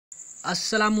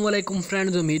अस्सलामुअलैकुम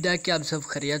फ्रेंड्स, उम्मीद है कि आप सब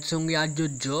खैरियत से होंगे। आज जो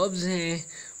जॉब्स हैं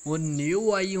वो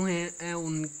न्यू आई हुए हैं,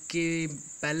 उनके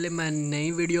पहले मैं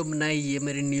नई वीडियो बनाई, ये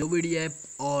मेरी न्यू वीडियो है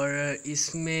और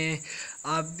इसमें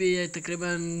आप भी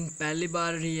तकरीबन पहली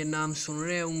बार ये नाम सुन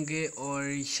रहे होंगे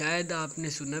और शायद आपने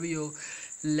सुना भी हो,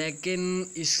 लेकिन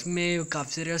इसमें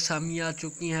काफ़ी सारी असामियाँ आ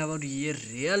चुकी हैं और ये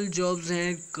रियल जॉब्स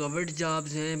हैं, गवर्नमेंट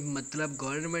जॉब्स हैं, मतलब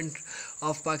गवर्नमेंट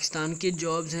ऑफ पाकिस्तान की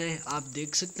जॉब्स हैं। आप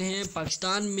देख सकते हैं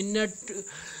Pakistan minute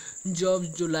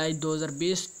jobs July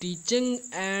 2020 teaching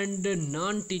and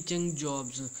non teaching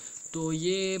jobs. तो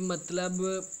ये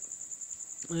मतलब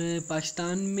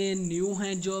पाकिस्तान में न्यू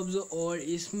हैं जॉब्स और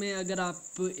इसमें अगर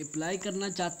आप अप्लाई करना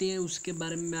चाहते हैं उसके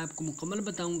बारे में मैं आपको मुकम्मल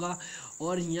बताऊंगा।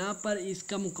 और यहाँ पर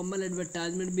इसका मुकम्मल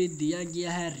एडवर्टाइजमेंट भी दिया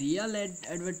गया है, रियल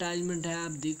एडवर्टाइजमेंट है,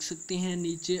 आप देख सकते हैं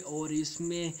नीचे। और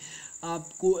इसमें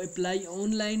आपको अप्लाई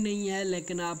ऑनलाइन नहीं है,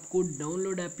 लेकिन आपको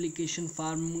डाउनलोड एप्लीकेशन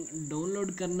फॉर्म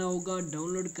डाउनलोड करना होगा।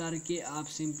 डाउनलोड करके आप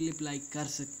सिंपली अप्लाई कर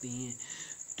सकते हैं।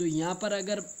 तो यहाँ पर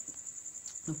अगर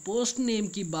पोस्ट नेम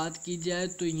की बात की जाए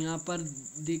तो यहाँ पर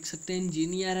देख सकते हैं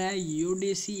इंजीनियर है,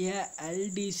 यूडीसी है,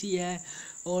 एलडीसी है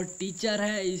और टीचर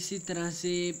है। इसी तरह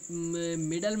से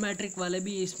मिडिल मैट्रिक वाले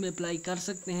भी इसमें अप्लाई कर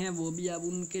सकते हैं, वो भी अब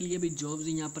उनके लिए भी जॉब्स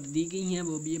यहाँ पर दी गई हैं,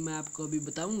 वो भी मैं आपको अभी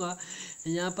बताऊंगा।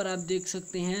 यहाँ पर आप देख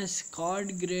सकते हैं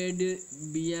स्कॉट ग्रेड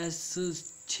BS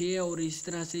 6 और इस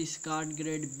तरह से स्कॉट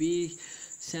ग्रेड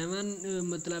B7,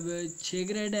 मतलब 6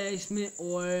 ग्रेड है इसमें।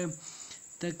 और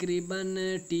तकरीबन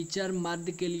टीचर मर्द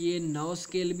के लिए 9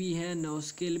 स्केल भी है, 9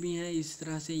 स्केल भी हैं। इस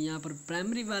तरह से यहाँ पर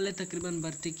प्राइमरी वाले तकरीबन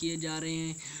भर्ती किए जा रहे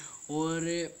हैं। और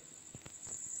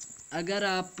अगर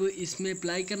आप इसमें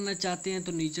अप्लाई करना चाहते हैं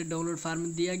तो नीचे डाउनलोड फार्म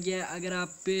दिया गया है। अगर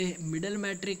आप मिडिल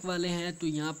मैट्रिक वाले हैं तो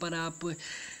यहाँ पर आप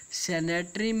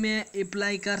सैनिटरी में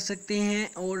अप्लाई कर सकते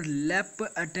हैं और लैब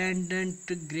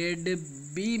अटेंडेंट ग्रेड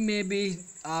B में भी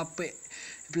आप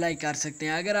अप्लाई कर सकते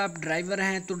हैं। अगर आप ड्राइवर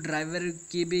हैं तो ड्राइवर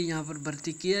की भी यहाँ पर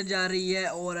भर्ती की जा रही है।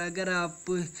 और अगर आप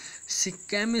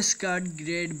केमिस्ट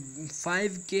ग्रेड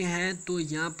 5 के हैं तो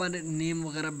यहाँ पर नेम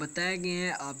वगैरह बताए गए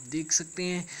हैं, आप देख सकते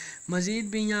हैं। मज़ीद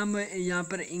भी यहाँ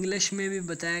पर इंग्लिश में भी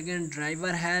बताया गया,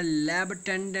 ड्राइवर है, लैब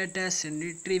अटेंडेंट है,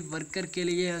 सैनिटरी वर्कर के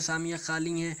लिए असामियाँ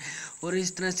खाली हैं। और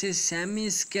इस तरह से सेमी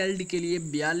स्किल्ड के लिए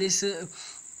 42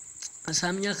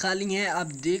 असामियाँ खाली हैं,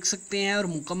 आप देख सकते हैं और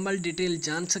मुकम्मल डिटेल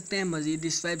जान सकते हैं। मज़ीद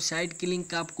इस वेबसाइट की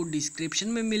लिंक आपको डिस्क्रिप्शन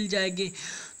में मिल जाएगी,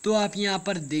 तो आप यहाँ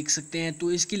पर देख सकते हैं।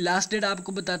 तो इसकी लास्ट डेट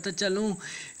आपको बताता चलूँ,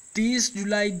 30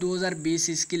 जुलाई 2020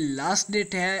 इसकी लास्ट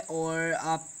डेट है और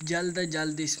आप जल्द से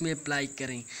जल्द इसमें अप्लाई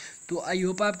करें। तो आई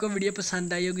होप आपको वीडियो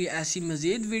पसंद आई होगी। ऐसी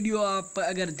मज़ीद वीडियो आप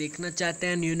अगर देखना चाहते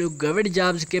हैं, न्यू गवर्नमेंट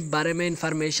जॉब्स के बारे में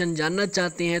इंफॉर्मेशन जानना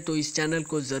चाहते हैं तो इस चैनल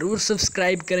को ज़रूर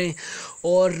सब्सक्राइब करें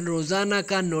और रोज़ाना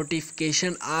का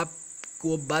नोटिफिकेशन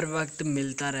आपको बर वक्त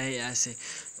मिलता रहे ऐसे।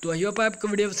 तो आई होप आपको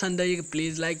वीडियो पसंद आएगी,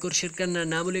 प्लीज़ लाइक और शेयर करना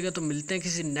ना भूलिएगा। तो मिलते हैं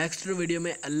किसी नेक्स्ट वीडियो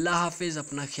में। अल्लाह हाफिज़,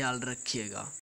 अपना ख्याल रखिएगा।